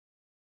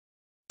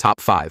Top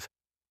 5.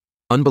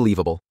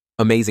 Unbelievable,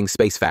 amazing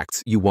space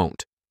facts you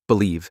won't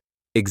believe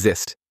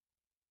exist.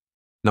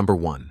 Number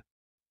 1.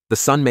 The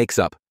sun makes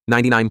up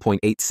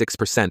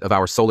 99.86% of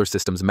our solar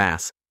system's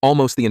mass.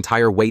 Almost the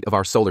entire weight of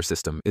our solar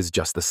system is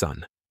just the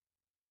sun.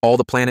 All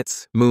the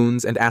planets,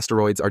 moons, and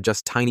asteroids are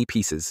just tiny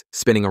pieces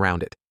spinning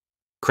around it.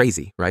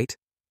 Crazy, right?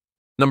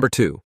 Number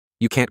 2.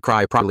 You can't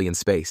cry properly in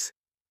space.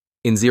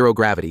 In zero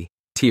gravity,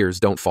 tears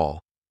don't fall.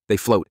 They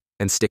float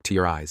and stick to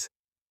your eyes.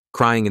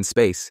 Crying in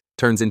space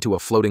turns into a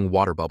floating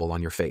water bubble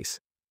on your face.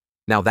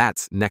 Now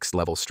that's next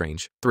level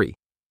strange. 3.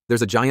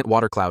 There's a giant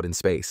water cloud in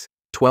space,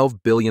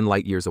 12 billion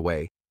light years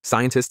away.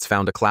 Scientists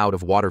found a cloud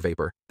of water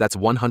vapor that's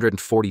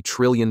 140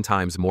 trillion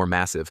times more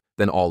massive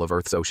than all of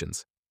Earth's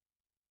oceans.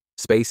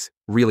 Space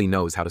really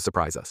knows how to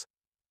surprise us.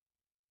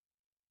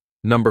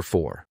 Number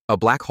 4. A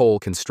black hole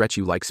can stretch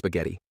you like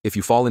spaghetti. If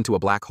you fall into a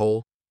black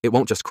hole, it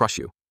won't just crush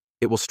you.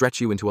 It will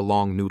stretch you into a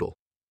long noodle.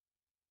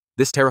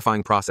 This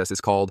terrifying process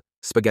is called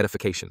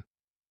spaghettification.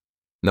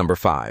 Number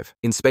 5.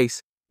 In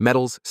space,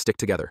 metals stick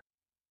together.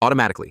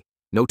 Automatically.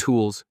 No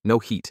tools, no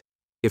heat.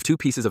 If two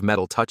pieces of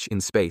metal touch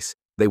in space,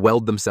 they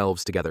weld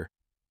themselves together.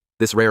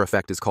 This rare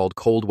effect is called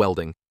cold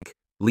welding.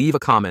 Leave a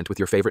comment with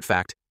your favorite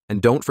fact,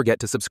 and don't forget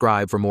to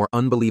subscribe for more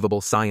unbelievable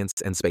science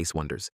and space wonders.